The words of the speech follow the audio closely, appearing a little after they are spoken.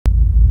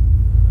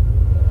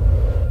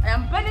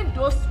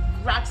those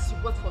rags you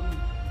bought for me.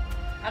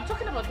 I'm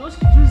talking about those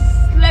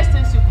useless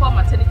things you call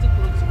maternity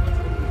clothes you bought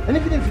for me. And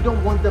even if you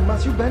don't want them,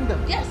 must you bend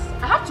them? Yes,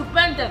 I have to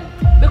bend them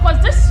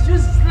because these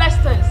useless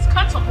things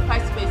can't occupy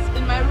space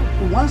in my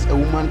room. Once a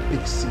woman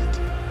picks seed,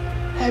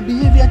 her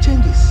behavior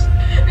changes.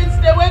 It's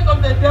the work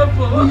of the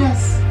devil. Oh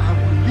yes, I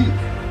will leave.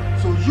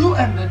 So you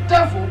and the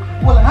devil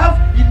will have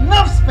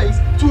enough space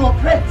to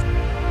operate.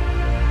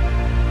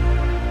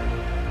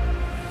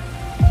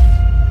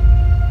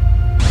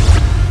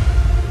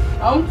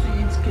 I want to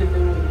eat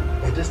kelewe.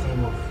 At this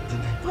time of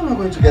dinner, where am I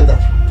going to get that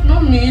from?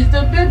 Not me, it's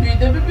the baby.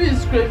 The baby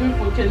is craving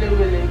for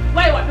kelewe.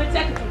 Why you are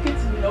protecting to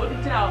kids in the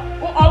child?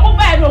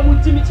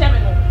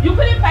 You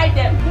couldn't fight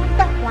them. I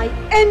wonder why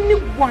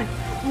anyone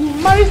will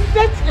marry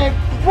such a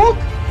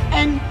broke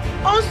and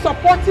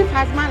unsupportive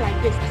husband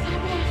like this.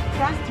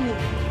 Trust me,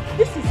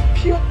 this is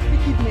pure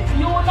wickedness.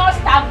 You will not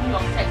starve me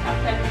of sex, I'm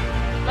telling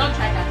you. Don't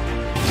try that.